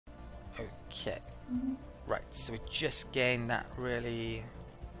Okay. Right, so we just gained that really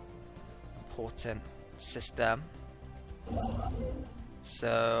important system.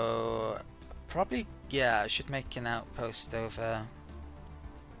 So probably, yeah, I should make an outpost over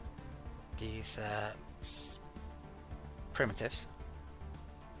these primitives.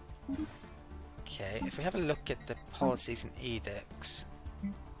 Okay, if we have a look at the policies and edicts,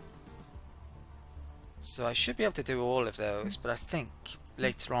 so I should be able to do all of those, but I think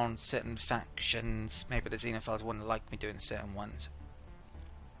later on certain factions, maybe the Xenophiles wouldn't like me doing certain ones.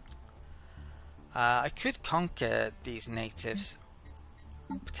 I could conquer these natives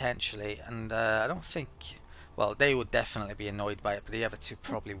potentially, and I don't think, well, they would definitely be annoyed by it, but the other two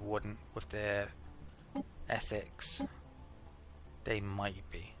probably wouldn't with their ethics. They might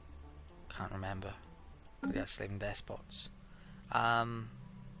be, can't remember. They are slave and despots.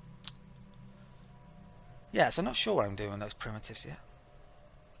 Yeah, so I'm not sure what I'm doing with those primitives yet.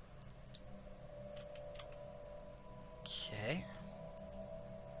 Okay.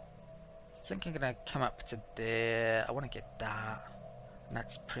 I think I'm gonna come up to there. I want to get that. And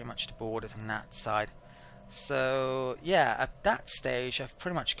that's pretty much the borders on that side. So yeah, at that stage I've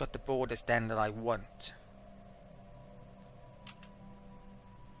pretty much got the borders then that I want.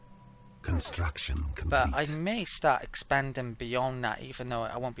 Construction complete. But I may start expanding beyond that, even though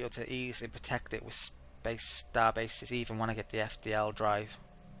I won't be able to easily protect it with space star bases even when I get the FDL drive.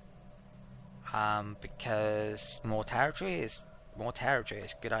 Because more territory is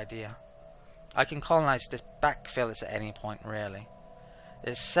a good idea. I can colonize this backfill this at any point really.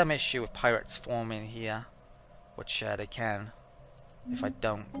 There's some issue with pirates forming here, which they can if I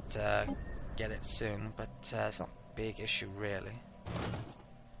don't get it soon, but it's not a big issue really.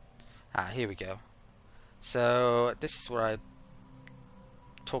 Ah, here we go. So this is what I was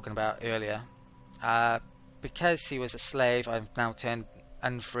talking about earlier. Because he was a slave, I've now turned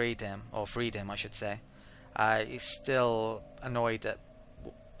unfreed him, or freed him I should say. He's still annoyed at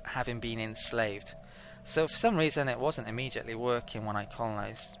having been enslaved. So for some reason it wasn't immediately working when I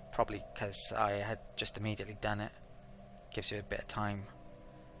colonized, probably because I had just immediately done it. Gives you a bit of time.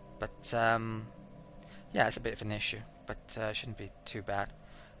 But yeah, it's a bit of an issue, but shouldn't be too bad.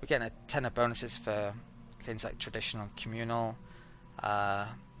 We're getting a ton of bonuses for things like traditional, communal,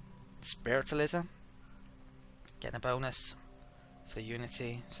 spiritualism. Getting a bonus for the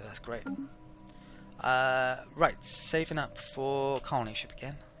unity, so that's great. Right, saving up for colonyship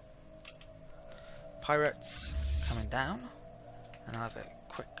again. Pirates coming down, and I'll have a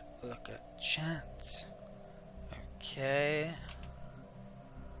quick look at chat. Okay.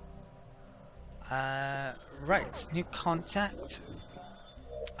 Right, new contact.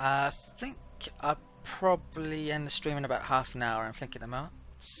 I think I'll probably end the stream in about half an hour, I'm thinking about.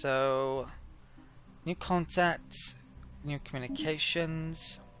 So, new contact, new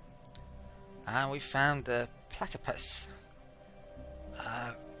communications, and we found the platypus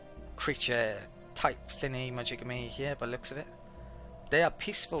creature type thingy majigamy here by the looks of it. They are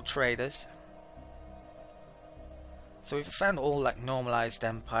peaceful traders. So we've found all like normalized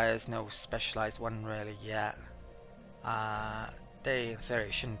empires, no specialized one really yet. They in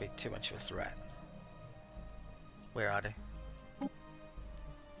theory shouldn't be too much of a threat. Where are they?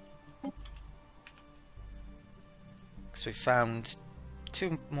 Because we found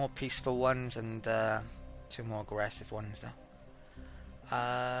 2 more peaceful ones and 2 more aggressive ones though.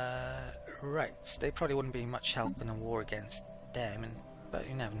 Right, so they probably wouldn't be much help in a war against them, but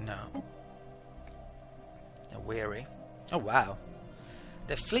you never know. They're weary. Oh wow,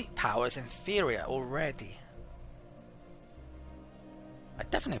 their fleet power is inferior already. I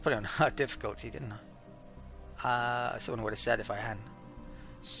definitely put it on hard difficulty, didn't I? Someone would have said if I hadn't.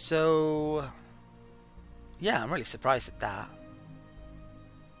 So yeah, I'm really surprised at that.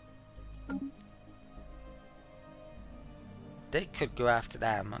 They could go after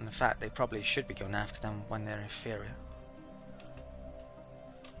them, and in fact they probably should be going after them when they're inferior.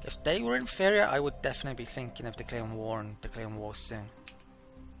 If they were inferior, I would definitely be thinking of declaring war, and declaring war soon.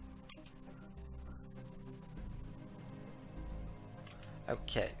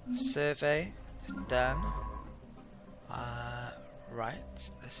 Okay, survey is done. Right,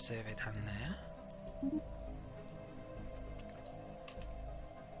 let's survey down there.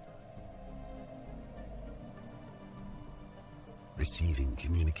 Receiving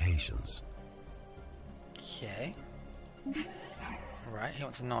communications. Okay. Right, he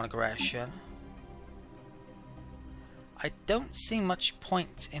wants a non-aggression. I don't see much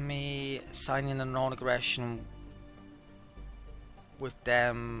point in me signing a non-aggression with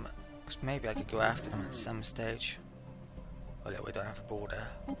them, because maybe I could go after them at some stage. Oh yeah, we don't have a border.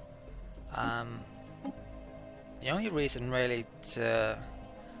 The only reason really to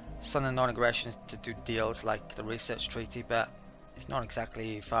Sun non-aggression to do deals like the research treaty, but it's not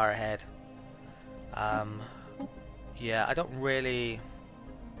exactly far ahead. Yeah, I don't really...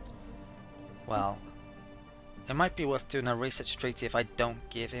 Well, it might be worth doing a research treaty if I don't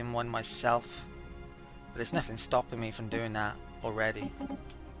give him one myself. But there's nothing stopping me from doing that already.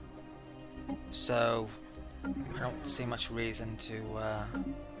 So, I don't see much reason to,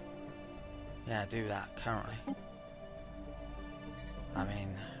 yeah, do that currently. I mean,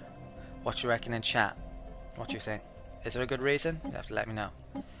 what do you reckon in chat? What do you think? Is there a good reason? You have to let me know.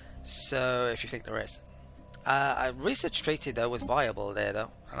 So, if you think there is. A research treaty though was viable there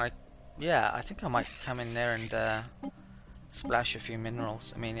though, and I think I might come in there and splash a few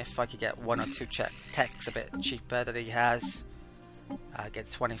minerals. I mean, if I could get one or two techs a bit cheaper that he has, get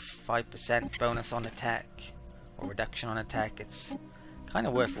 25% bonus on the tech or reduction on the tech, it's kind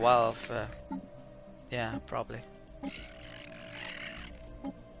of worthwhile for, yeah, probably.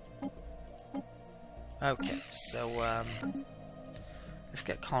 Okay, so let's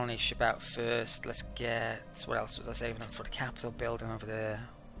get colony ship out first. Let's get, what else was I saving up for? The capital building over there.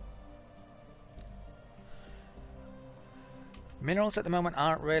 Minerals at the moment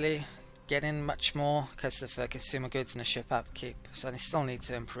aren't really getting much more because of consumer goods and the ship upkeep, so I still need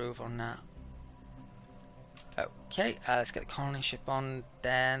to improve on that. Okay, let's get the colony ship on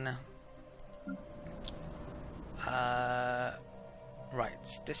then. Right,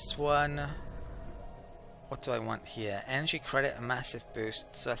 this one. What do I want here? Energy credit, a massive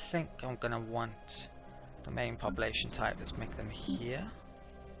boost. So I think I'm gonna want the main population type. Let's make them here.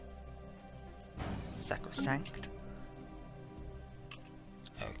 Sacrosanct.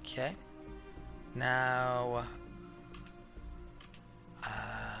 Okay. Now,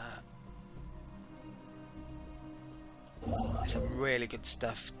 some really good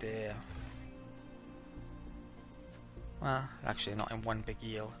stuff there. Well, actually not in one big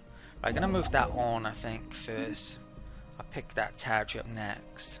yield. I'm gonna move that on, I think, first. I'll pick that territory up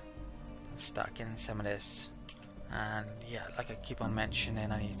next. Start getting some of this. And yeah, like I keep on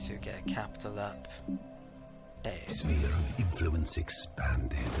mentioning, I need to get a capital up. There. Sphere of influence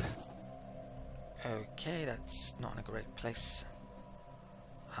expanded. Okay, that's not in a great place.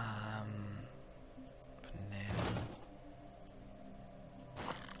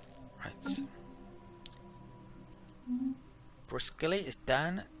 Right. Briskly is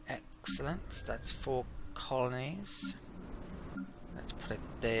done. Excellent. That's 4 colonies. Let's put it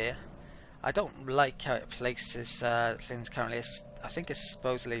there. I don't like how it places things currently. I think it's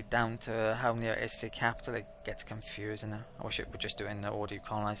supposedly down to how near it is to the capital. It gets confusing now. I wish it would just do it in the order you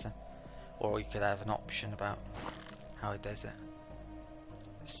colonize them. Or you could have an option about how it does it.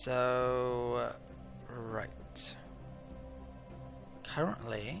 So, right.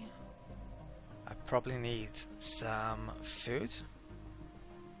 Currently, I probably need some food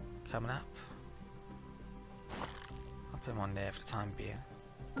coming up. I'll put them on there for the time being.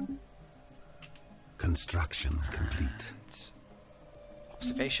 Construction complete.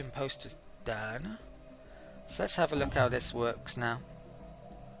 Observation post is done. So let's have a look how this works now.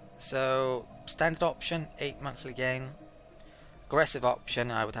 So standard option, 8 monthly gain. Aggressive option,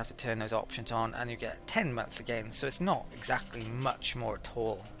 I would have to turn those options on, and you get 10 monthly gain. So it's not exactly much more at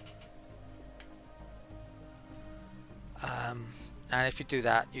all. And if you do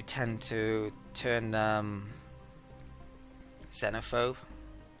that, you tend to turn xenophobe.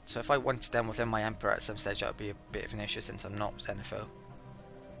 So if I wanted them within my Emperor at some stage, that would be a bit of an issue since I'm not xenophobe.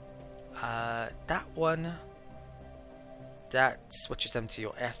 That one, that switches them to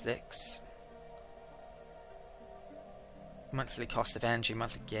your ethics. Monthly cost of energy,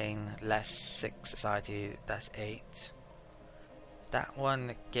 monthly gain, less 6 society, that's 8. That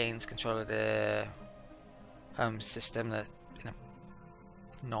one gains control of the home system in a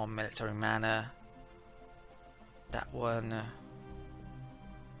non-military manner. That one,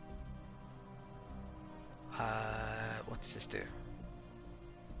 what does this do?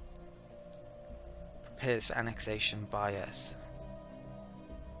 Prepares for annexation bias.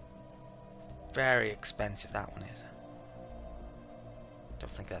 Very expensive, that one is.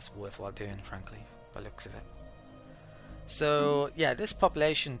 Don't think that's worthwhile doing, frankly, by the looks of it. So yeah, this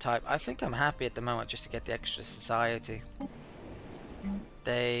population type, I think I'm happy at the moment just to get the extra society.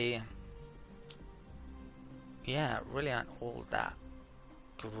 They, yeah, really aren't all that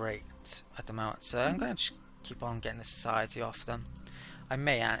great at the moment. So I'm going to just keep on getting the society off them. I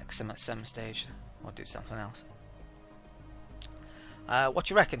may annex them at some stage or do something else. What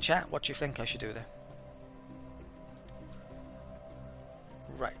do you reckon, chat? What do you think I should do there?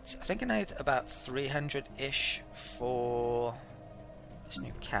 Right, I think I need about 300-ish for this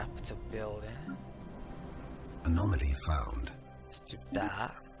new capital building. Anomaly found. Let's do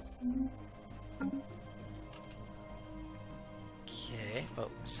that. Okay, oh,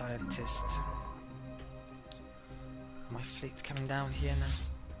 scientist. My fleet's coming down here now.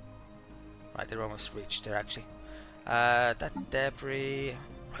 Right, they're almost reached there actually. That debris,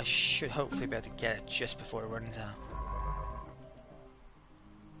 I should hopefully be able to get it just before it runs out.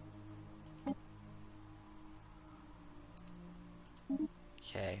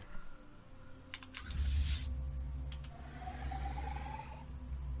 Okay.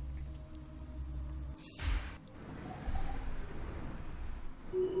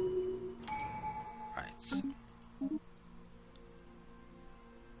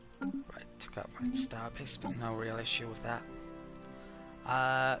 Right, took out my starbase, but no real issue with that.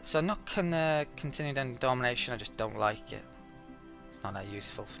 So I'm not gonna continue down domination, I just don't like it. It's not that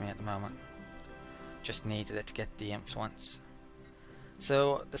useful for me at the moment. Just needed it to get the influence.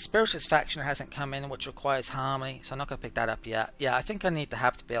 So the spiritualist faction hasn't come in, which requires harmony, so I'm not going to pick that up yet. Yeah, I think I need the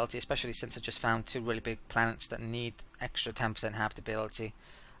habitability, especially since I just found 2 really big planets that need extra 10% habitability.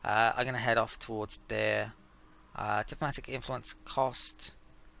 I'm going to head off towards there. Diplomatic influence cost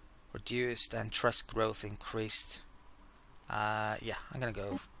reduced and trust growth increased. Yeah, I'm going to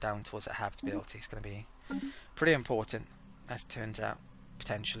go down towards that habitability. It's going to be pretty important, as it turns out,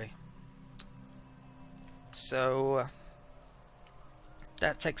 potentially. So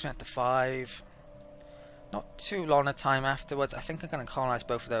that takes me up to 5. Not too long a time afterwards. I think I'm going to colonize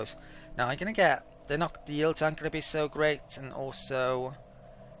both of those. Now I'm going to get, the yields aren't going to be so great, and also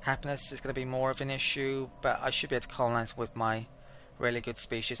happiness is going to be more of an issue, but I should be able to colonize with my really good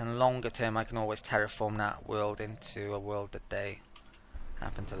species, and longer term I can always terraform that world into a world that they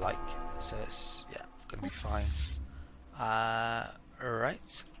happen to like. So it's, yeah, going to be fine.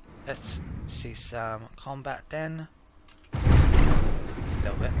 Alright, let's see some combat then. A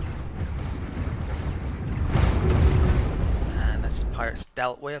little bit. And that's pirates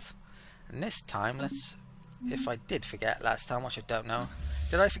dealt with. And this time, let's, if I did forget last time, which I don't know.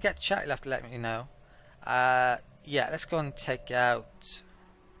 Did I forget chat? You'll have to let me know. Yeah, let's go and take out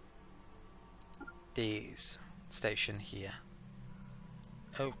these station here.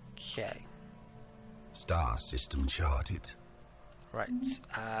 Okay. Star system charted. Right,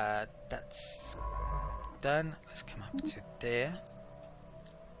 that's done. Let's come up to there.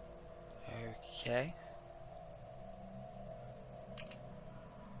 Okay.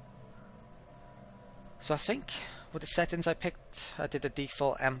 So I think with the settings I picked, I did the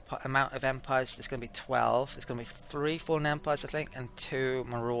default amount of empires. There's going to be 12. There's going to be 3 fallen empires, I think, and 2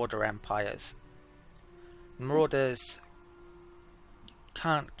 marauder empires. Marauders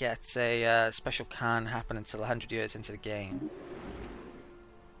can't get a special can happen until 100 years into the game.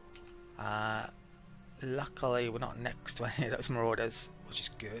 Luckily, we're not next to any of those marauders, which is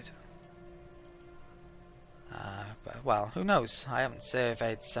good. But, well, who knows? I haven't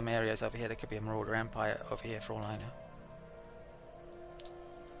surveyed some areas over here. There could be a marauder empire over here for all I know.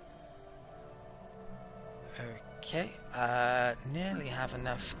 Okay, nearly have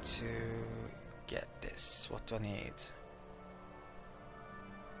enough to get this. What do I need?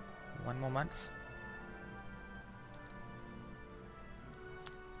 1 more month?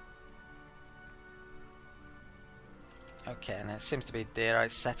 Okay, and it seems to be there I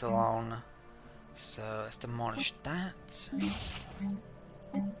settle on. So let's demolish that.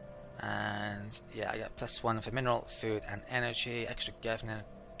 And yeah, I got +1 for mineral, food and energy, extra government,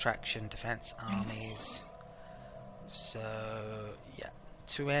 attraction, defense, armies. So yeah,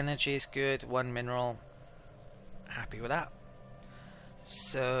 2 energy is good, 1 mineral. Happy with that.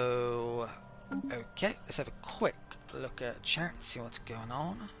 So okay, let's have a quick look at chat, see what's going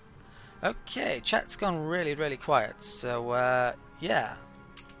on. Okay, chat's gone really quiet. So yeah.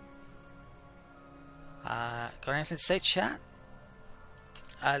 Got anything to say, chat?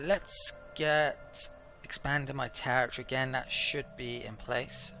 Let's get expanding my territory again. That should be in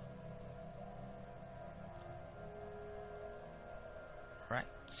place. Right.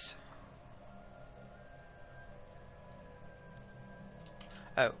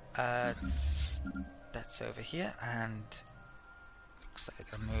 Oh, that's over here, and looks like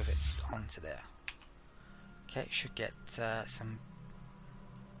I can move it onto there. Okay, should get some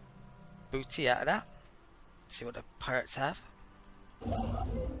booty out of that. See what the pirates have.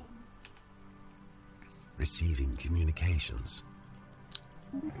 Receiving communications.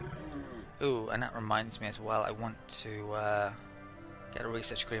 Ooh, and that reminds me as well, I want to get a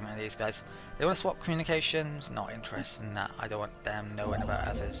research agreement with these guys. They want to swap communications, not interested in that. I don't want them knowing about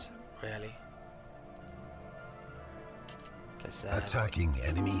others, really. Attacking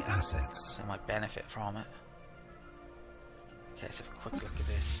enemy assets. I might benefit from it. Okay, let's have a quick look at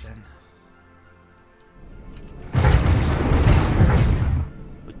this then.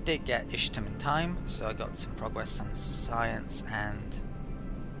 We did get Ishtam in time, so I got some progress on science and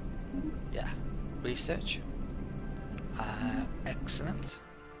yeah, research. Excellent.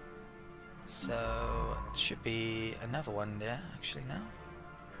 So should be another one there actually now.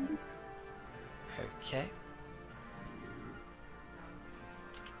 Okay.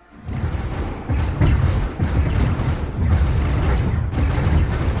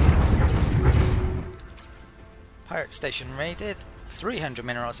 Pirate station raided. 300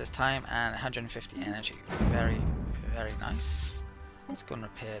 minerals this time and 150 energy. Very, very nice. Let's go and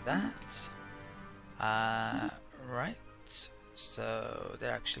repair that. Right. So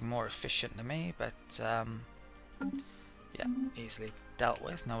they're actually more efficient than me, but yeah, easily dealt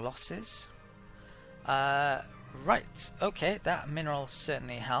with. No losses. Right. Okay, that mineral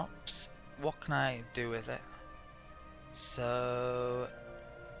certainly helps. What can I do with it? So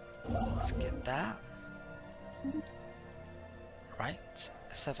let's get that. Right,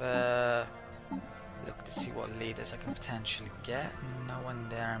 let's have a look to see what leaders I can potentially get. No one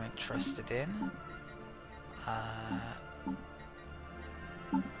there I'm interested in.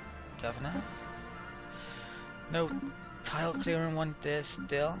 Governor. No tile clearing one there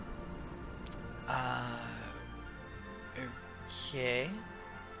still. Okay.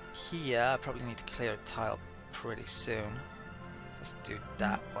 Here I probably need to clear a tile pretty soon. Let's do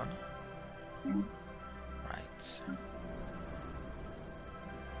that one. Right.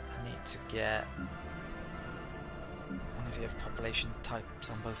 I need to get one of the other population types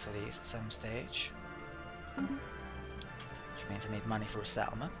on both of these at some stage. Which means I need money for a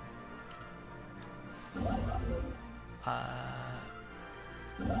settlement. Right.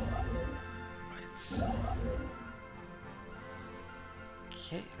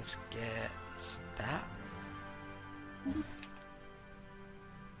 Okay, let's get that.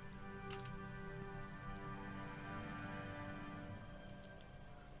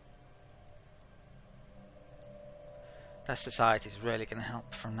 That society is really going to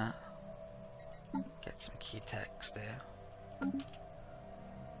help from that. Get some key text there.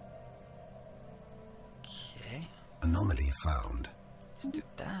 Okay. Anomaly found. Let's do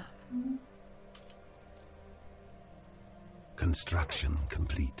that. Construction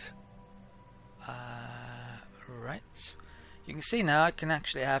complete. Right. You can see now I can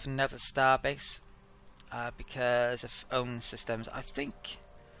actually have another starbase because of own systems. I think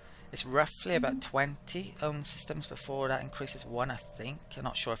it's roughly about 20 own systems before that increases one, I think. I'm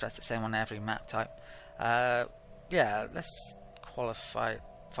not sure if that's the same on every map type. Yeah, let's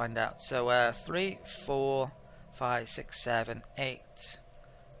find out. So 3, 4, 5, 6, 7, 8,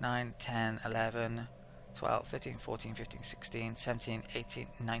 9, 10, 11, 12, 13, 14, 15, 16, 17, 18,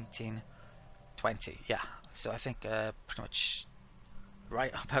 19, 20. Yeah, so I think pretty much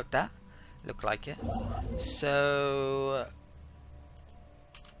right about that. Look like it. So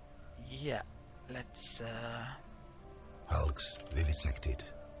yeah, let's Hulks vivisected.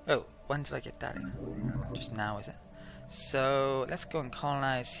 oh, when did I get that in? Just now, is it? So let's go and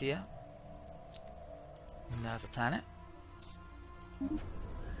colonize here. Another planet.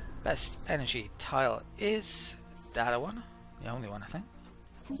 Best energy tile is that one. The only one, I think.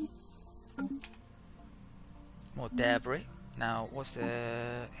 More debris. Now, was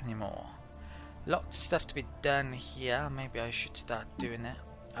there any more? Lots of stuff to be done here. Maybe I should start doing it.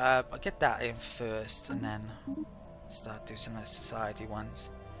 I'll get that in first and then start doing some of the society ones.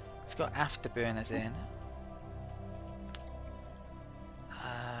 We've got afterburners in.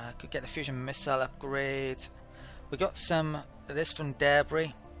 Could get the fusion missile upgrade. We got some of this from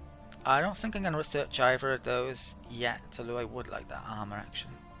debris. I don't think I'm going to research either of those yet, although I would like that armor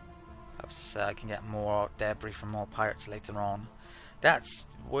action. Perhaps I can get more debris from more pirates later on. That's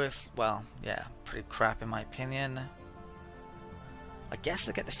worth, well, yeah, pretty crap in my opinion. I guess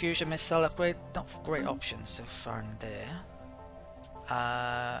I get the fusion missile upgrade. Not great options so far in there.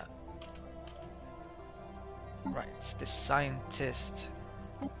 Right, this scientist.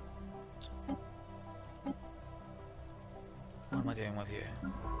 What am I doing with you?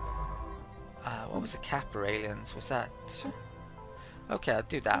 What was the Kappa aliens? Was that... Okay, I'll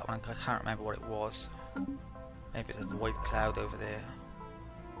do that one. I can't remember what it was. Maybe it's a void cloud over there.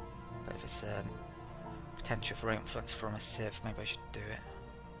 But if it's potential for influence from a Civ, maybe I should do it.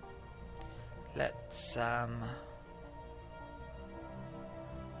 Let's right,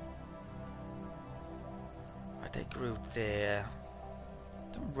 they grew there.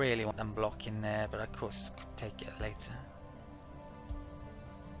 Don't really want them blocking there, but of course could take it later.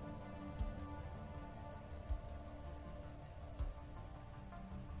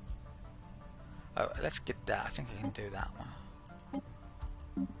 Oh, let's get that. I think I can do that one.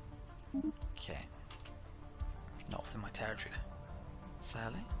 Okay. Not within my territory.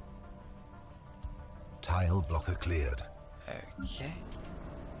 Sally. Tile blocker cleared. Okay.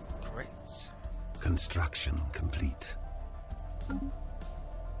 Great. Construction complete.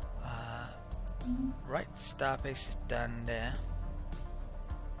 Right, starbase is done there.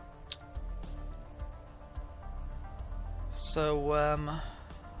 So,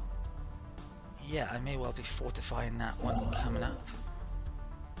 yeah, I may well be fortifying that one coming up.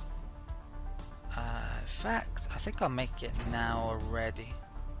 In fact, I think I'll make it now already.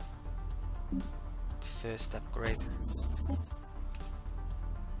 The first upgrade.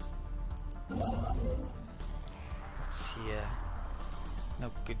 What's here?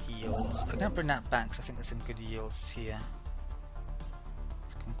 No good yields. I'm gonna bring that back because I think there's some good yields here.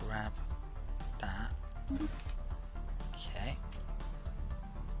 Let's go and grab that. Okay.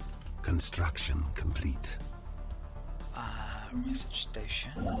 Construction complete. Research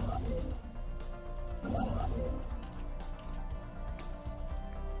station.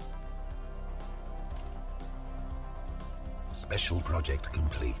 Special project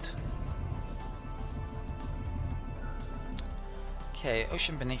complete. Okay,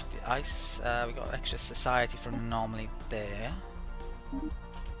 ocean beneath the ice. We got extra society from anomaly there.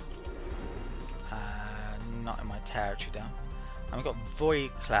 Not in my territory though. And we got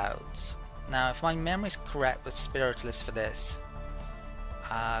void clouds. Now, if my memory's correct with spiritualists for this,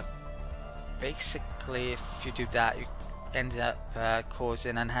 basically, if you do that, you end up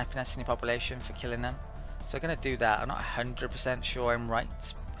causing unhappiness in your population for killing them. So I'm gonna do that. I'm not 100% sure I'm right.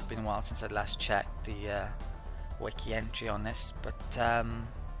 It's been a while since I last checked the wiki entry on this, but yeah,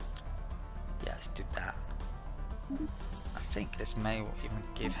 let's do that. I think this may even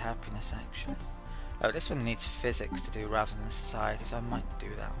give happiness actually. Oh, this one needs physics to do rather than society, so I might do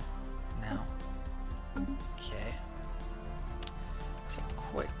that one now. Okay. Let's have a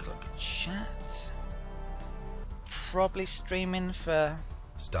quick look at chat. Probably streaming for,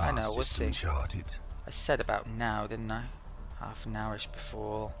 Star I know, we'll see. charted. I said about now, didn't I? Half an hourish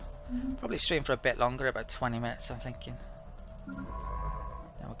before. Probably stream for a bit longer, about 20 minutes I'm thinking. Then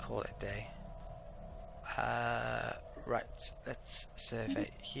we'll call it a day. Right, let's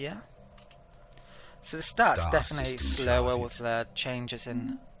survey here. So the start's definitely slower with changes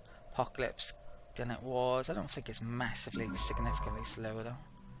in Apocalypse than it was. I don't think it's massively, significantly slower though.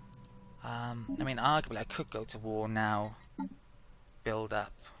 I mean, arguably I could go to war now, build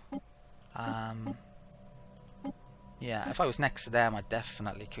up. Yeah, if I was next to them, I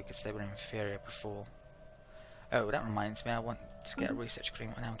definitely could, because they were inferior before. Oh, that reminds me, I want to get a research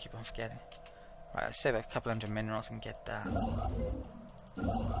agreement now. I keep on forgetting. Right, I'll save a couple hundred minerals and get that.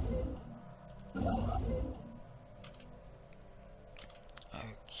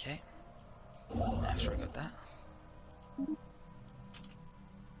 Okay. After I got that.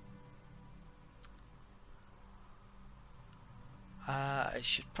 I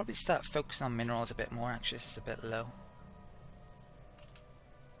should probably start focusing on minerals a bit more. Actually, this is a bit low.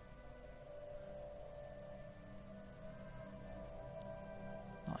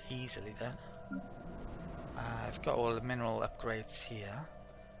 Not easily done. I've got all the mineral upgrades here.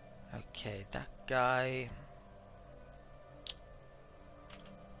 Okay, that guy.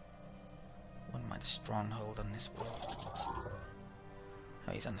 Wouldn't mind a stronghold on this wall.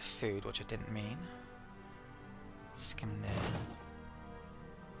 Oh, he's on the food, which I didn't mean. Stick him there.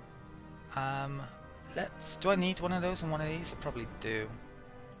 Do I need one of those and one of these? I probably do.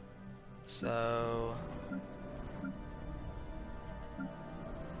 So,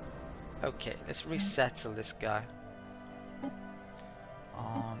 okay, let's resettle this guy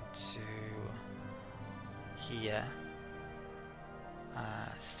onto here.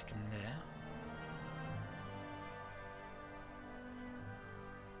 Stick him there.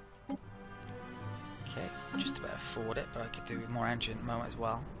 Okay, just about afford it, but I could do more engine at the moment as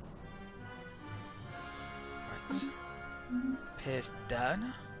well. Right, appears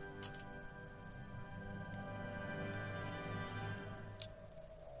done.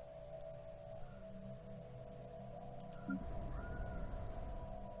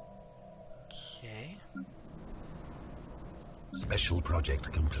 Okay. Special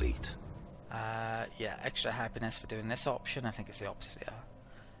project complete. Yeah, extra happiness for doing this option. I think it's the opposite of the other.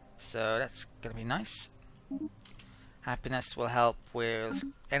 So that's gonna be nice. Happiness will help with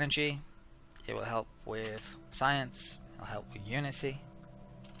energy. It will help with science. It'll help with unity.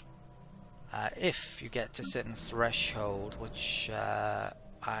 If you get to a certain threshold, which I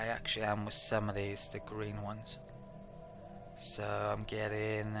actually am with some of these, the green ones. So I'm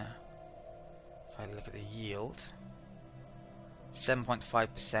getting, if I look at the yield,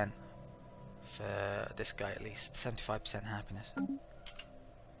 7.5% for this guy at least. 75% happiness.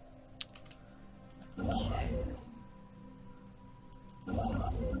 Okay.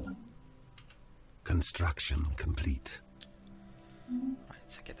 Construction complete. Right,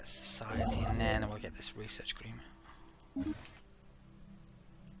 so get the society in there, and then we'll get this research agreement.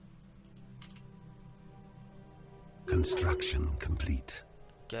 Construction complete.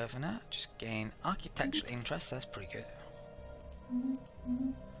 Governor, just gain architectural interest, that's pretty good.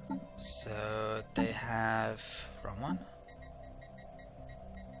 So they have, wrong one.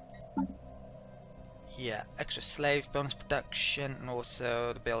 Yeah, extra slave, bonus production, and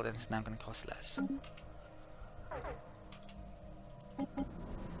also the building's now going to cost less.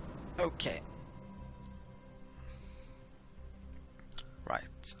 Okay.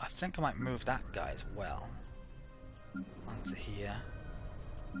 Right, I think I might move that guy as well onto here.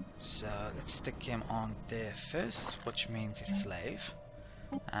 So let's stick him on there first, which means he's a slave.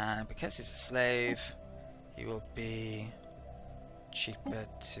 And because he's a slave, he will be cheaper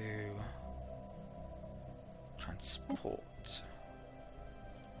to transport.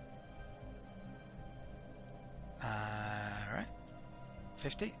 Right,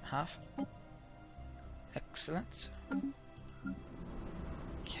 50, half. Excellent.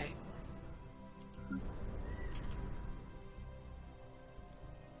 Okay.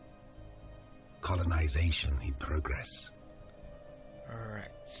 Colonization in progress.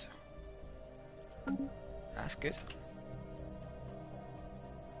 Right. That's good.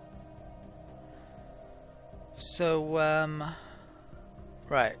 So,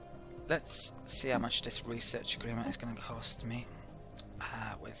 right. Let's see how much this research agreement is going to cost me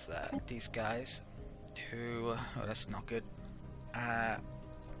with these guys who... Oh, that's not good.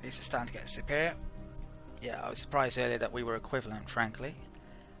 These are starting to get superior. Yeah, I was surprised earlier that we were equivalent, frankly.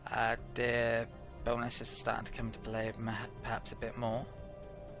 Their bonuses are starting to come into play perhaps a bit more.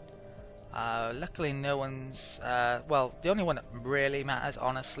 Luckily no one's... well, the only one that really matters,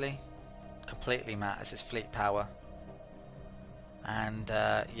 honestly, completely matters, is fleet power. And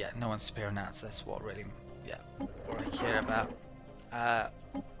yeah, no one's superior on that, so that's what really, yeah, what I care about.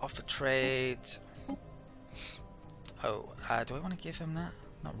 Offer trade. Oh, do I want to give him that?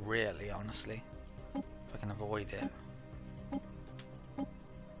 Not really, honestly. If I can avoid it.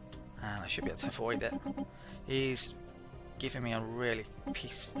 And I should be able to avoid it. He's giving me a really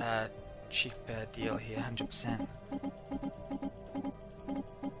cheap deal here, 100%.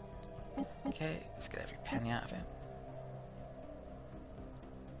 Okay, let's get every penny out of it.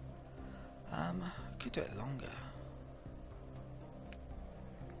 Could do it longer.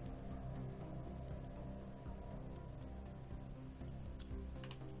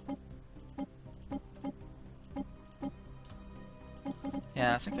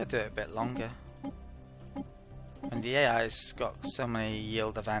 Yeah, I think I'll do it a bit longer. And the AI's got so many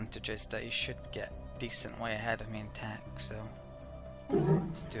yield advantages that he should get decent way ahead of me in tech, so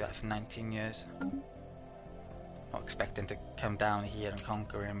let's do that for 19 years. Not expecting to come down here and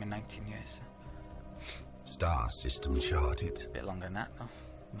conquer him in 19 years. Star system charted. A bit longer than that, though.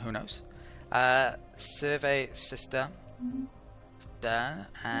 Who knows? Survey system done,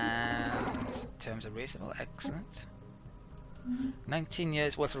 and terms are reasonable. Excellent. 19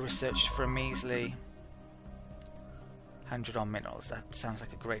 years worth of research for a measly 100 on minerals. That sounds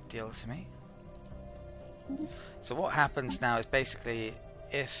like a great deal to me. So what happens now is basically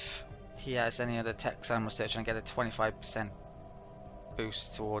if he has any other techs I'm researching, I get a 25%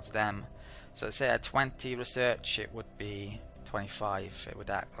 boost towards them. So say at 20 research, it would be 25. It would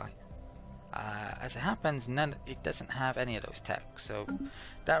act like. As it happens, it doesn't have any of those techs. So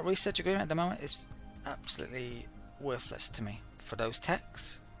that research agreement at the moment is absolutely worthless to me for those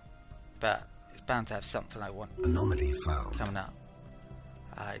techs. But it's bound to have something I want. Anomaly found. Coming up.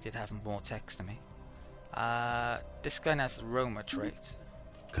 I did have more techs than me. This guy has the Roma trait.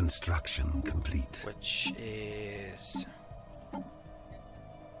 Construction complete. Which is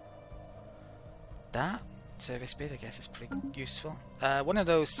that. Survey speed, I guess, is pretty useful. One of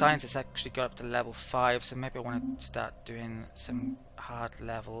those scientists actually got up to level 5, so maybe I want to start doing some hard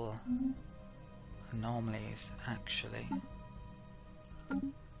level anomalies, actually.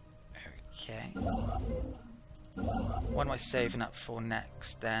 Okay. What am I saving up for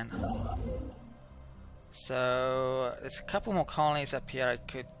next, then? So, there's a couple more colonies up here I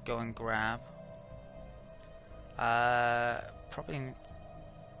could go and grab. Probably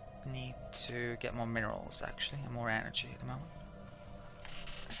need to get more minerals, actually, and more energy at the moment.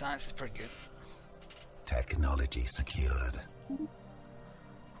 Science is pretty good. Technology secured.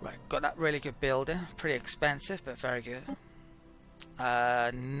 Right, got that really good building. Pretty expensive, but very good.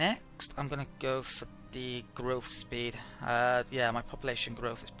 Next, I'm going to go for the growth speed. Yeah, my population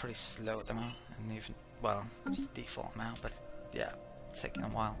growth is pretty slow at the moment. And even, well, it's the default amount, but yeah, it's taking a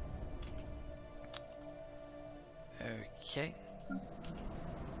while. Okay.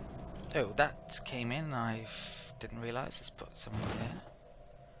 Oh, that came in. I didn't realise. Let's put someone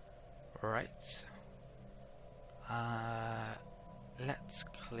there. Right. Let's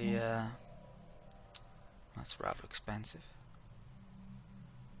clear. That's rather expensive.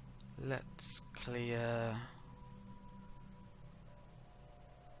 Let's clear.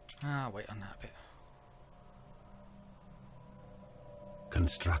 Wait on that bit.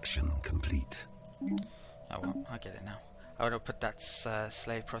 Construction complete. Oh well, I get it now. I want to put that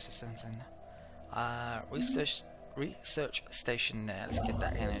slave processor in. Research station there. Let's get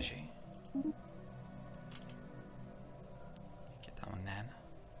that energy. Get that one then.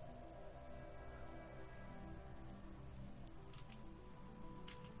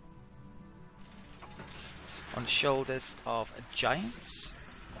 On the shoulders of giants.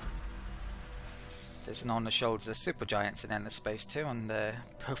 There's an on the shoulders of super giants and then the space too, and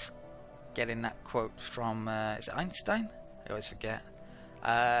both getting that quote from is it Einstein? I always forget.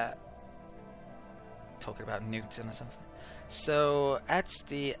 Talking about Newton or something. So adds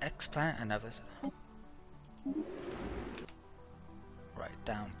the X-planet and others. Right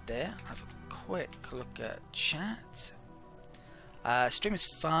down there. Have a quick look at chat. Stream is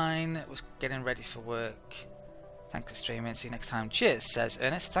fine. It was getting ready for work. Thanks for streaming. See you next time. Cheers, says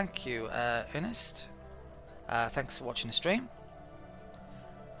Ernest. Thank you, Ernest. Thanks for watching the stream.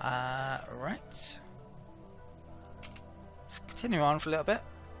 Right. Let's continue on for a little bit.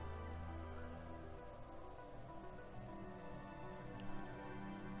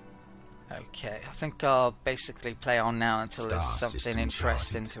 Okay, I think I'll basically play on now until there's something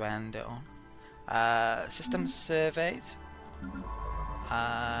interesting to end it on. System surveyed.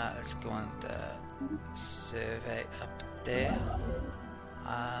 Let's go and survey up there.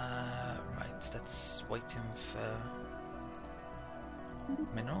 Right, that's waiting for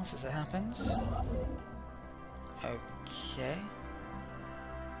minerals as it happens. Okay.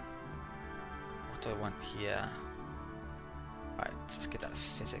 What do I want here? Right, let's get that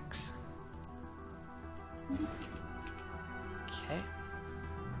physics. Okay.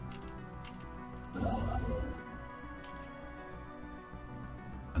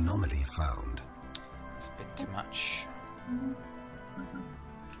 Anomaly found. That's a bit too much.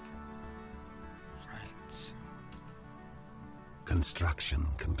 Right. Construction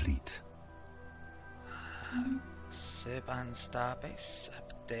complete. Serban starbase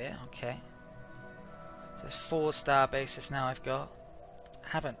up there, okay. So there's 4 starbases now I've got.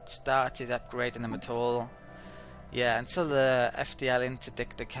 Haven't started upgrading them at all. Yeah, until the FDL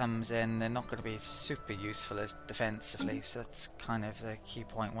interdictor comes in, they're not going to be super useful as defensively, so that's kind of the key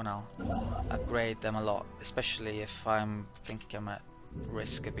point when I'll upgrade them a lot, especially if I'm thinking I'm at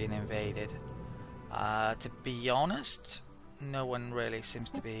risk of being invaded. To be honest, no one really seems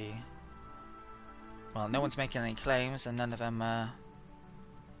to be... Well, no one's making any claims, and none of them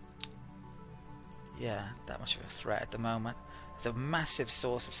yeah, that much of a threat at the moment. There's a massive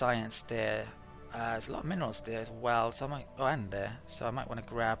source of science there. There's a lot of minerals there as well, so I might... Oh, and there. So I might want to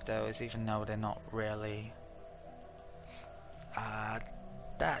grab those, even though they're not really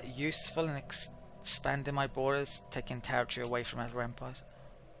that useful in expanding my borders, taking territory away from other empires.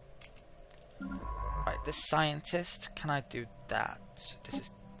 Right, this scientist, can I do that? This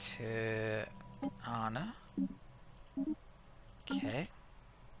is to Anna. Okay.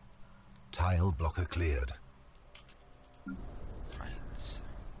 Tile blocker cleared. Right.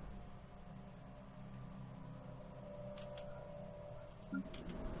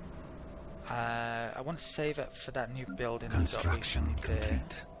 I want to save it for that new building. Construction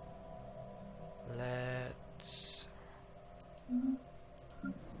complete. Let's...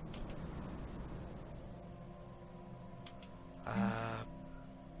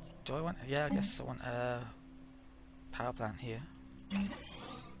 do I want... Yeah, I guess I want a power plant here.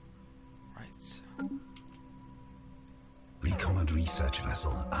 Right. Recon and research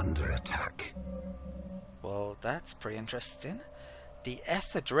vessel under attack. Well, that's pretty interesting. The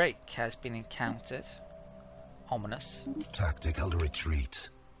Ether Drake has been encountered. Ominous. Tactical retreat.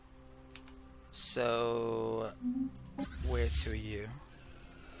 So, where to you?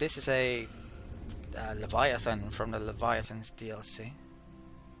 This is a Leviathan from the Leviathan's DLC.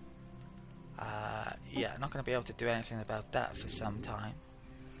 Yeah, not going to be able to do anything about that for some time.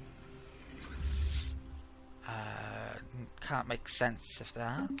 Can't make sense of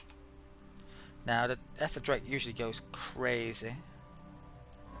that. Now, the Ether Drake usually goes crazy.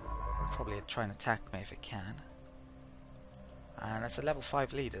 Probably try and attack me if it can. And that's a level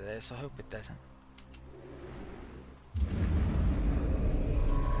 5 leader there, so I hope it doesn't.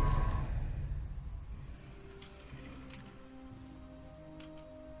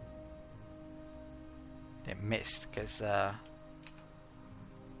 It missed because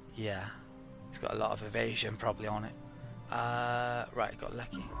Yeah, it's got a lot of evasion probably on it. Right, got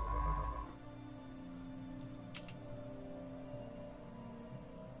lucky.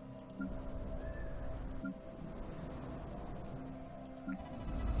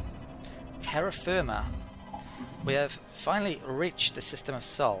 Terra Firma. We have finally reached the system of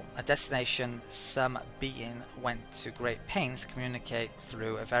Sol, a destination some being went to great pains to communicate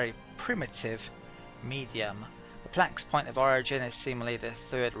through a very primitive medium. The plaque's point of origin is seemingly the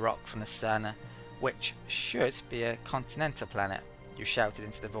third rock from the sun, which should be a continental planet. You shouted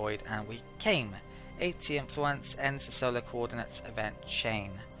into the void and we came. 80 influence ends the solar coordinates event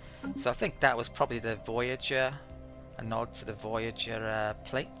chain. So I think that was probably the Voyager, a nod to the Voyager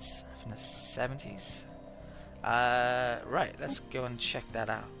plates from the 70s. Right, let's go and check that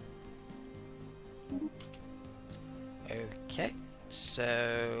out. Okay,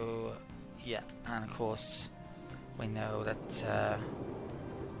 so yeah, and of course we know that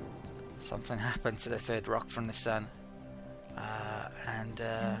something happened to the third rock from the sun, and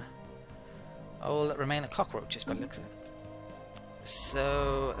all that remain are cockroaches by the looks of it.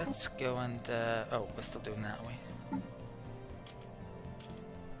 So let's go and oh, we're still doing that, are we?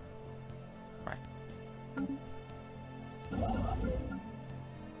 Right.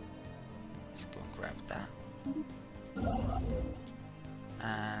 Let's go and grab that.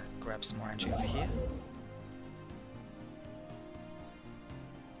 And grab some more energy over here.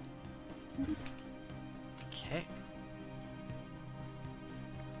 Okay.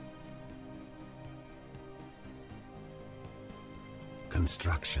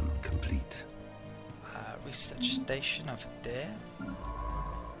 Construction complete. Research station over there.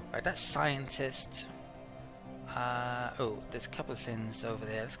 Right, that's scientist. Oh, there's a couple of things over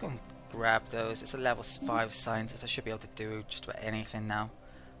there. Let's go and grab those. It's a level 5 scientist. I should be able to do just about anything now.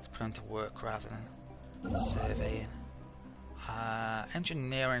 Let's put him to work rather than surveying.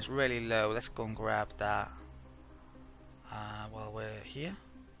 Engineering is really low. Let's go and grab that while we're here.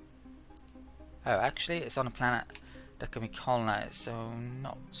 Oh, actually, it's on a planet that can be colonized, so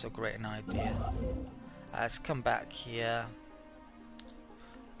not so great an idea. Let's come back here.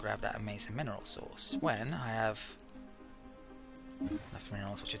 Grab that amazing mineral source when I have enough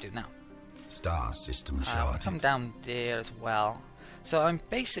minerals, which I do now. Star system I'll charted. come down there as well. So I'm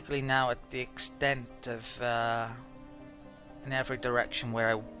basically now at the extent of in every direction where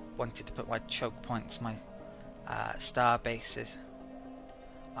I wanted to put my choke points, my star bases.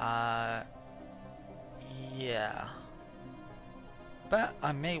 Yeah. But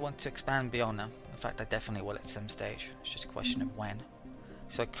I may want to expand beyond them. In fact, I definitely will at some stage. It's just a question of when.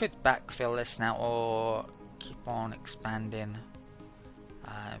 So I could backfill this now, or keep on expanding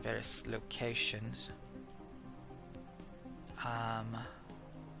various locations.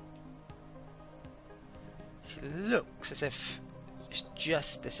 It looks as if it's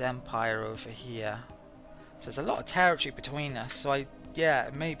just this empire over here. So there's a lot of territory between us. So yeah,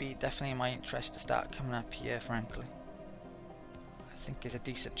 it may be definitely in my interest to start coming up here, frankly. I think there's a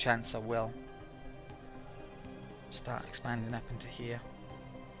decent chance I will start expanding up into here.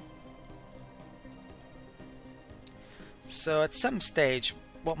 So at some stage,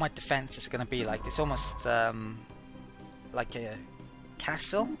 what my defense is going to be like, it's almost like a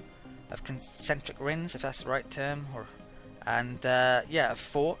castle of concentric rings, if that's the right term, and yeah,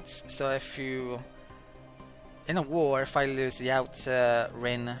 forts. So if you, in a war, if I lose the outer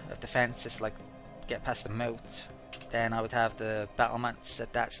ring of defenses, like get past the moat, then I would have the battlements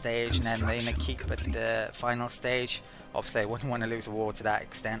at that stage, and then in a keep at the final stage. Obviously I wouldn't want to lose a war to that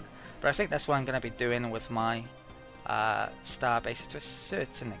extent, but I think that's what I'm going to be doing with my star bases to a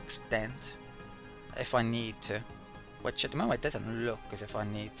certain extent, if I need to, which at the moment it doesn't look as if I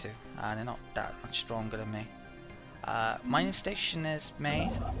need to, and they're not that much stronger than me. Mining station is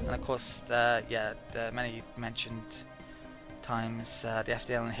made, and of course yeah, the many mentioned times the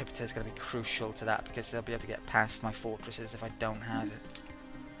FDL inhibitor is going to be crucial to that, because they'll be able to get past my fortresses if I don't have it.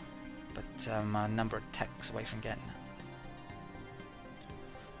 But I'm a number of techs away from getting it.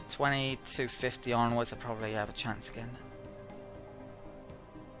 20 to 50 onwards, I probably have a chance again.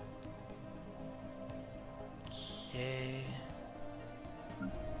 Okay.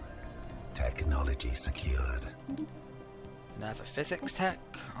 Technology secured. Another physics tech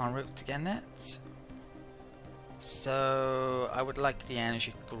en route to getting it. So I would like the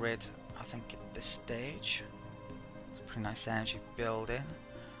energy grid, I think, at this stage. It's a pretty nice energy building.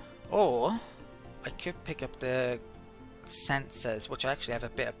 Or I could pick up the sensors, which I actually have a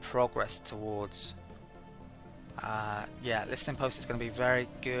bit of progress towards. Yeah, listening post is going to be very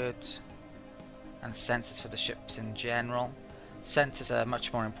good, and sensors for the ships in general. Sensors are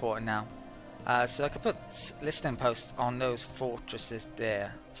much more important now. So I could put listening posts on those fortresses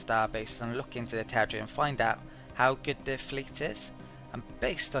there, star bases, and look into their territory and find out how good their fleet is. And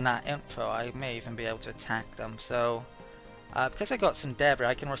based on that info, I may even be able to attack them. So because I got some debris,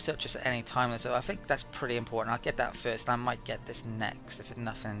 I can research this at any time. So I think that's pretty important. I'll get that first. I might get this next if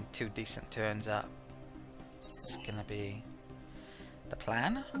nothing too decent turns up. It's gonna be the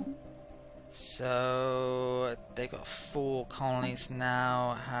plan. So they got 4 colonies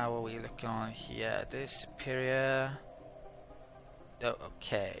now. How are we looking on here? They're superior. Oh,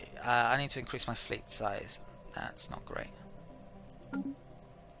 okay. I need to increase my fleet size. That's not great.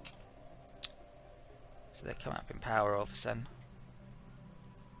 So they're coming up in power all of a sudden.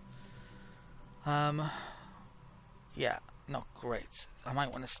 Yeah, not great. I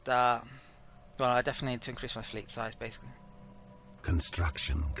might want to start. Well, I definitely need to increase my fleet size, basically.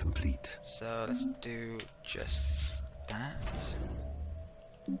 Construction complete. So let's do just that.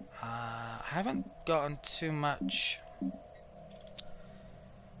 I haven't gotten too much.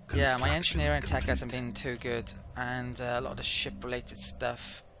 Yeah, my engineering tech hasn't been too good, and a lot of the ship-related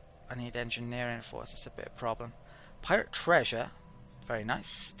stuff I need engineering for, so it's a bit of a problem. Pirate treasure, very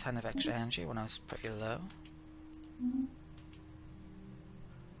nice. 10 of extra energy when I was pretty low.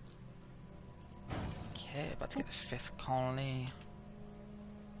 Okay, about to get the 5th colony.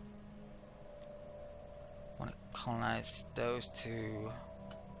 Want to colonize those 2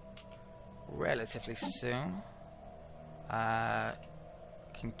 relatively soon.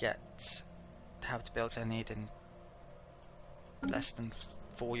 Can have the builds I need in less than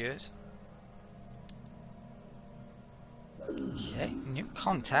 4 years. Okay, new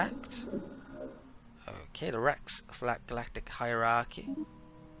contact. Okay, the Rex galactic hierarchy.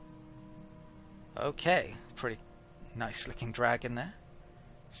 Okay, pretty nice looking dragon there.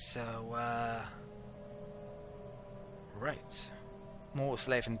 So, right. More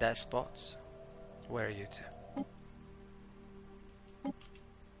slave and despots. Where are you two?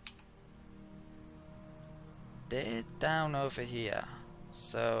 They're down over here.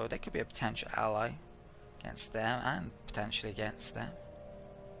 So they could be a potential ally against them and potentially against them.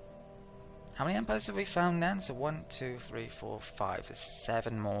 How many empires have we found then? So 1, 2, 3, 4, 5. There's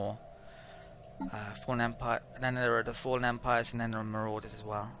 7 more. Fallen Empire, and then there are the Fallen Empires, and then there are Marauders as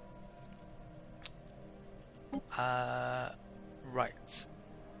well. Right.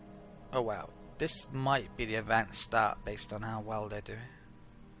 Oh wow. This might be the advanced start based on how well they're doing.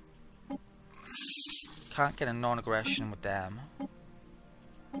 Can't get a non-aggression with them.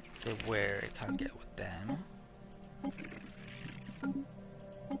 They're wary, can't get with them.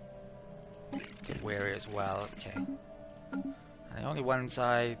 Get wary as well, okay. And the only ones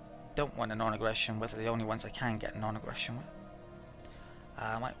I don't want a non-aggression with are the only ones I can get a non-aggression with.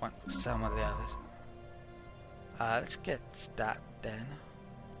 I might want some of the others. Let's get that then.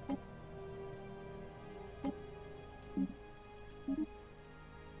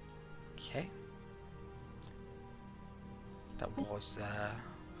 Okay. That was,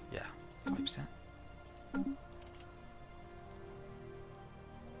 yeah, 5%.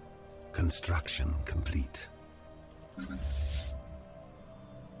 Construction complete. I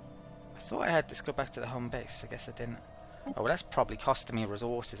thought I had this go back to the home base. I guess I didn't. Oh, well, that's probably costing me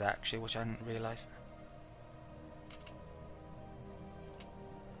resources actually, which I didn't realise.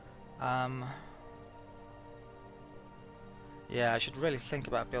 Yeah, I should really think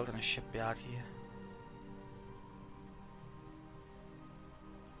about building a shipyard here.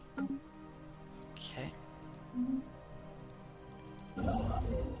 Okay.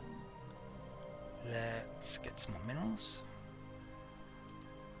 Let's get some more minerals.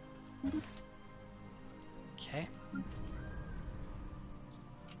 Okay.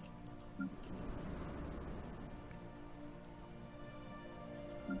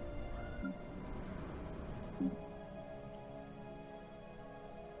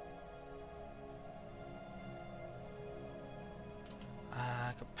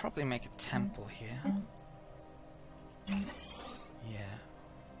 I could probably make a temple here. Yeah.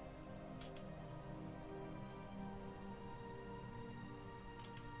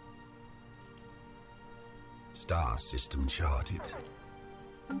 Star system charted.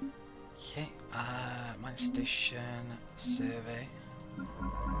 Okay, mine station survey. How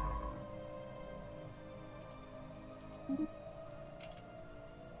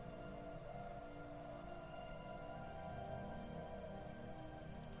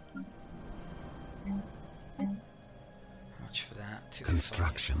much for that?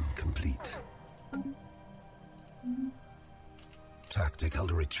 Construction complete. Tactical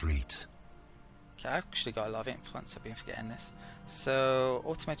retreat. Okay, I actually got a lot of influence. I've been forgetting this. So,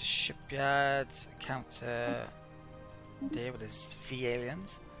 automated shipyards, counter there with the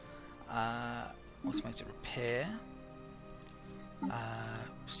aliens. Automated repair.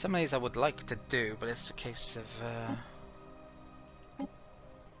 Some of these I would like to do, but it's a case of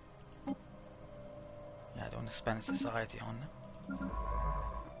yeah, I don't want to spend society on them.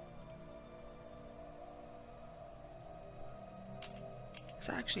 Is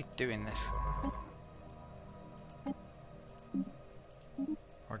that actually doing this?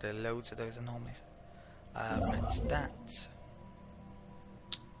 Or are there loads of those anomalies? Right, stats.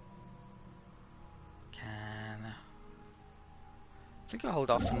 I think I'll hold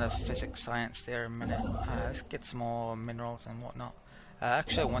off on the physics science there a minute. Let's get some more minerals and whatnot.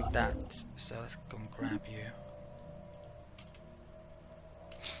 Actually, I want that, so let's go and grab you.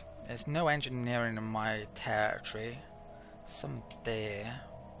 There's no engineering in my territory. Some there.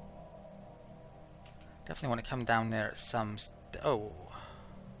 Definitely want to come down there at some. Oh,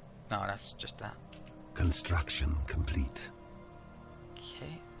 no, that's just that. Construction complete.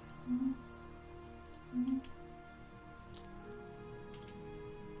 Okay.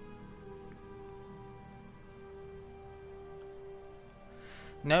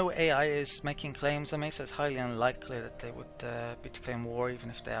 No AI is making claims on me, so it's highly unlikely that they would be declaring war, even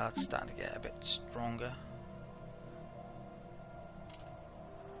if they are starting to get a bit stronger.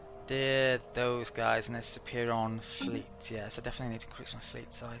 They're those guys, and they're superior on fleet. Yeah, so definitely need to increase my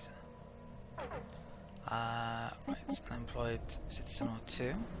fleet size. Right, unemployed citizen or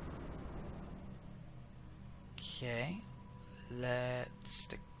two. Okay, let's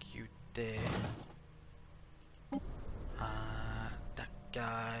stick you there. That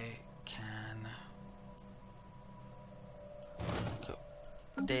guy can go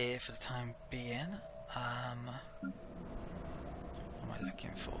there for the time being. What am I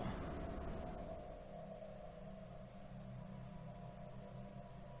looking for?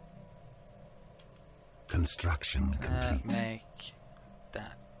 Construction complete. Make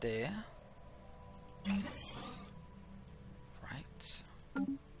that there. Right.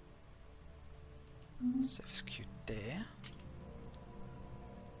 Surface queue there.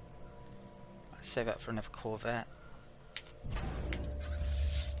 I'll save that for another Corvette.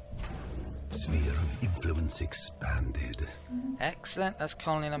 Sphere of influence expanded. Excellent, that's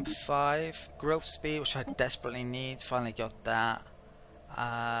colony number 5. Growth speed, which I desperately need. Finally got that.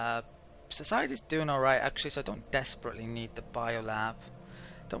 Society's doing alright actually, so I don't desperately need the biolab.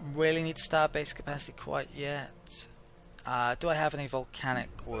 Don't really need starbase capacity quite yet. Do I have any volcanic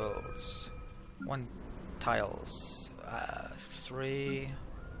worlds? 1 tiles. 3.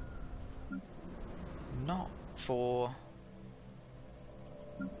 Not 4.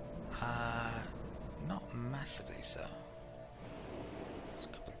 Not massively so. There's a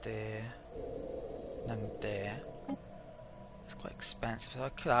couple there. None there. It's quite expensive, so I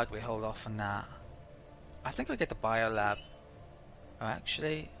could arguably hold off on that. I think I'll get the biolab. Oh,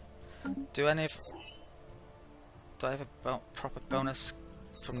 actually, do I have a proper bonus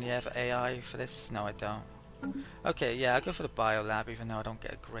from the Ever AI for this? No, I don't. Okay, yeah, I'll go for the biolab, even though I don't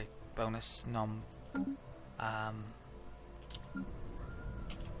get a great bonus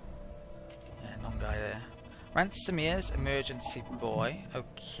yeah, non-guy there. Ransomier's emergency boy.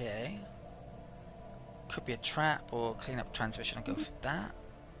 Okay. Could be a trap or clean up transmission. I'll go for that.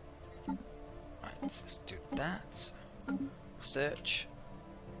 Right, let's do that. Research.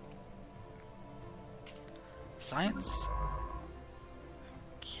 Science.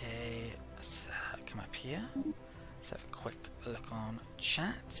 Okay, let's come up here. Let's have a quick look on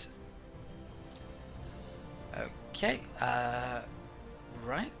chat. Okay,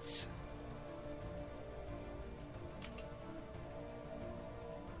 right.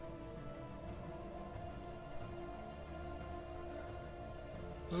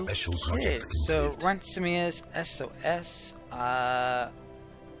 Special okay, project so complete. Ransomier's SOS.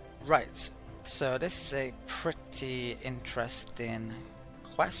 Right, so this is a pretty interesting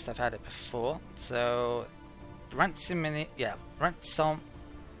quest. I've had it before. So Ransomier's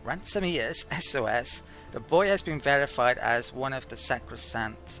SOS. The boy has been verified as one of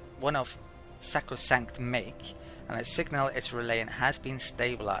Sacrosanct make, and the signal it's relaying has been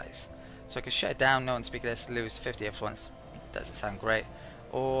stabilized. So I can shut it down, no one speak this, lose 50 influence. Doesn't sound great.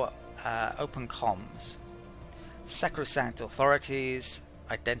 Or open comms. Sacrosanct authorities,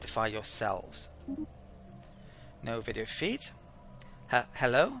 identify yourselves. No video feed.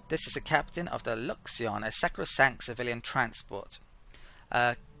 Hello, this is the captain of the Luxion, a Sacrosanct civilian transport.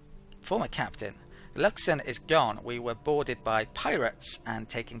 Former captain. The Luxion is gone. We were boarded by pirates and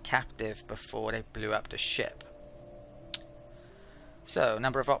taken captive before they blew up the ship. So,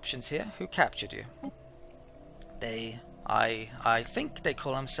 number of options here. Who captured you? I think they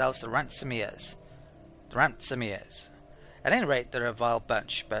call themselves the Ransomier's. The Ransomier's. At any rate, they're a vile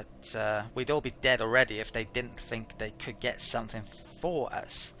bunch, but we'd all be dead already if they didn't think they could get something for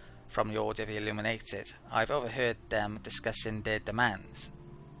us from the Order of the Illuminated. I've overheard them discussing their demands.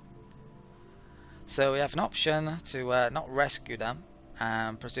 So we have an option to not rescue them,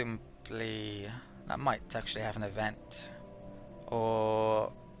 and presumably that might actually have an event,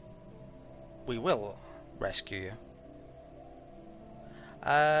 or we will rescue you.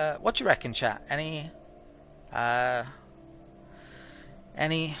 What do you reckon, chat? Any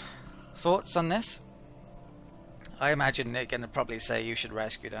thoughts on this? I imagine they're going to probably say you should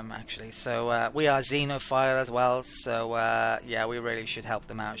rescue them, actually. So we are xenophile as well, so yeah, we really should help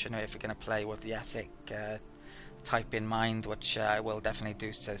them out, shouldn't we, if we're going to play with the ethic type in mind, which I will definitely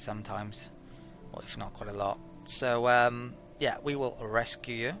do so sometimes, or if not quite a lot. So yeah, we will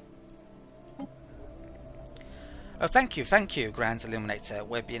rescue you. Oh, thank you, Grand Illuminator.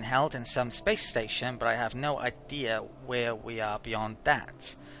 We're being held in some space station, but I have no idea where we are beyond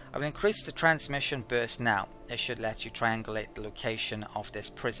that. I will increase the transmission burst now. It should let you triangulate the location of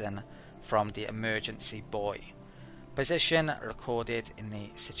this prison from the emergency buoy. Position recorded in the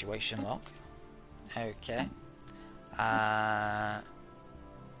situation log. Okay. Right,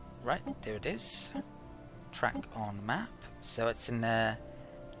 there it is. Track on map. So it's in the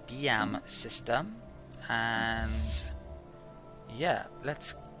DM system. And yeah,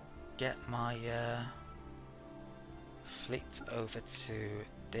 let's get my fleet over to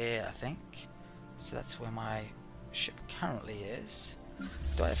there, I think. So that's where my ship currently is.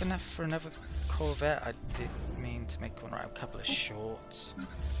 Do I have enough for another corvette? I did mean to make one, right, a couple of shorts.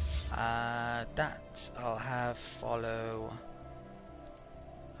 That I'll have follow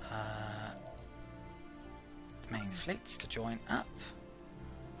the main fleets to join up.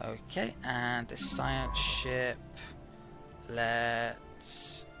 Okay, and the science ship,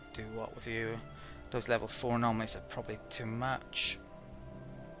 let's do what with you? Those level 4 anomalies are probably too much.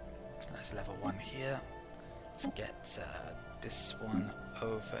 There's level 1 here. Let's get this one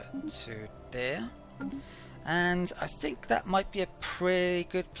over to there. And I think that might be a pretty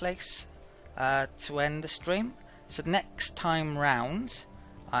good place to end the stream. So next time round,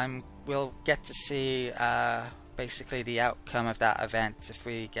 we'll get to see basically the outcome of that event, if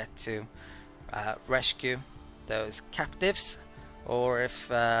we get to rescue those captives, or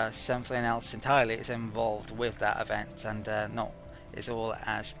if something else entirely is involved with that event and not is all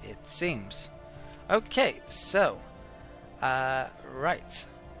as it seems. Okay, so right,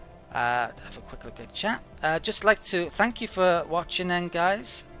 have a quick look at chat. Just like to thank you for watching then,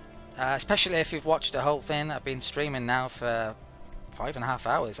 guys, especially if you've watched the whole thing. I've been streaming now for 5.5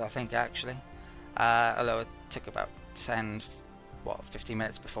 hours, I think, actually, although it took about 15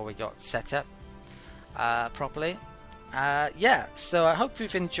 minutes before we got set up properly. Yeah, so I hope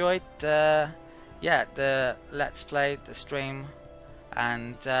you've enjoyed the Let's Play, the stream,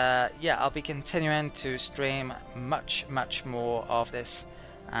 and yeah, I'll be continuing to stream much more of this,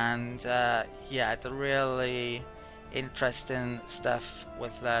 and yeah, the really interesting stuff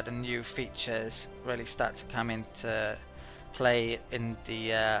with the new features really start to come into play in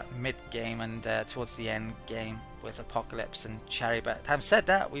the mid game and towards the end game with Apocalypse and Cherryh. But having said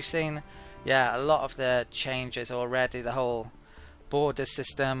that, we've seen a lot of the changes already. The whole border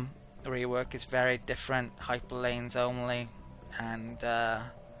system rework is very different, hyperlanes only, and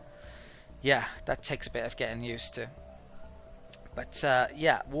yeah, that takes a bit of getting used to. But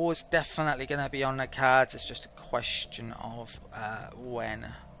yeah, war's definitely going to be on the cards. It's just a question of when.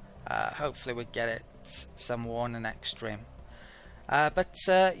 Hopefully we get it some war in the next stream. But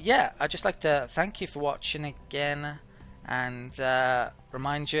yeah, I'd just like to thank you for watching again, and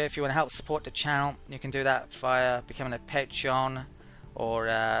remind you, if you want to help support the channel, you can do that via becoming a Patreon or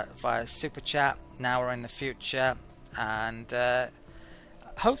via Super Chat now or in the future. And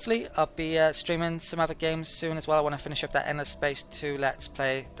hopefully I'll be streaming some other games soon as well. I want to finish up that Endless Space 2 Let's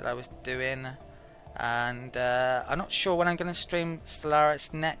Play that I was doing, and I'm not sure when I'm going to stream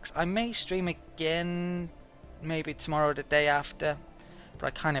Stellaris next. I may stream again maybe tomorrow or the day after, but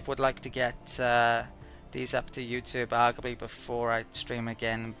I kind of would like to get these up to YouTube arguably before I stream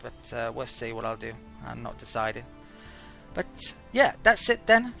again, but we'll see what I'll do. I'm not decided. But yeah, that's it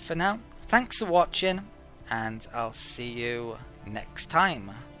then for now. Thanks for watching, and I'll see you next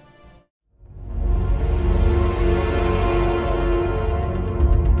time.